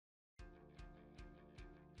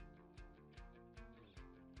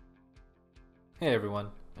Hey everyone,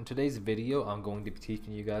 in today's video I'm going to be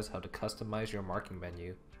teaching you guys how to customize your marking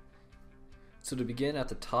menu. So to begin, at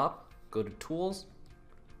the top, go to Tools,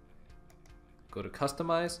 go to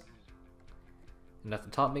Customize, and at the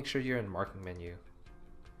top make sure you're in Marking Menu.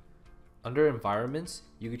 Under Environments,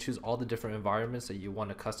 you can choose all the different environments that you want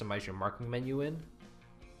to customize your marking menu in.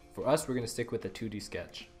 For us, we're going to stick with the 2D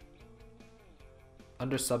sketch.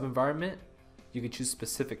 Under Sub-Environment, you can choose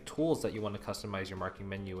specific tools that you want to customize your marking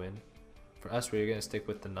menu in. For us, we're going to stick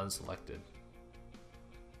with the none selected.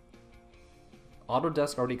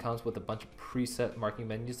 Autodesk already comes with a bunch of preset marking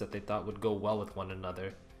menus that they thought would go well with one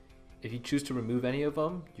another. If you choose to remove any of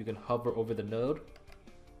them, you can hover over the node,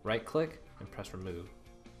 right click, and press remove.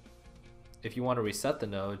 If you want to reset the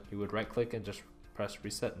node, you would right click and just press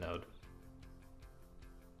reset node.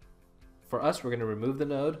 For us, we're going to remove the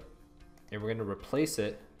node and we're going to replace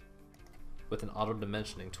it with an auto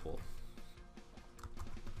dimensioning tool.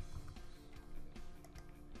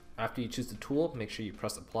 After you choose the tool, make sure you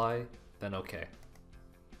press apply, then OK.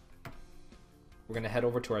 We're going to head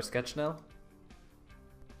over to our sketch now.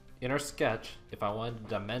 In our sketch, if I wanted to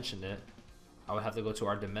dimension it, I would have to go to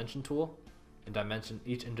our dimension tool and dimension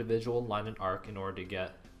each individual line and arc in order to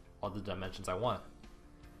get all the dimensions I want.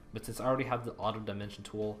 But since I already have the auto dimension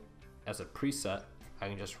tool as a preset, I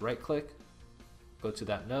can just right click, go to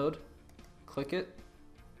that node, click it,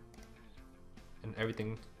 and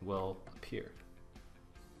everything will appear.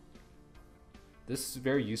 This is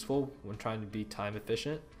very useful when trying to be time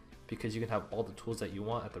efficient because you can have all the tools that you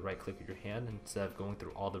want at the right click of your hand instead of going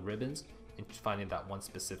through all the ribbons and finding that one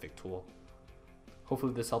specific tool.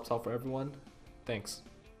 Hopefully this helps out for everyone. Thanks.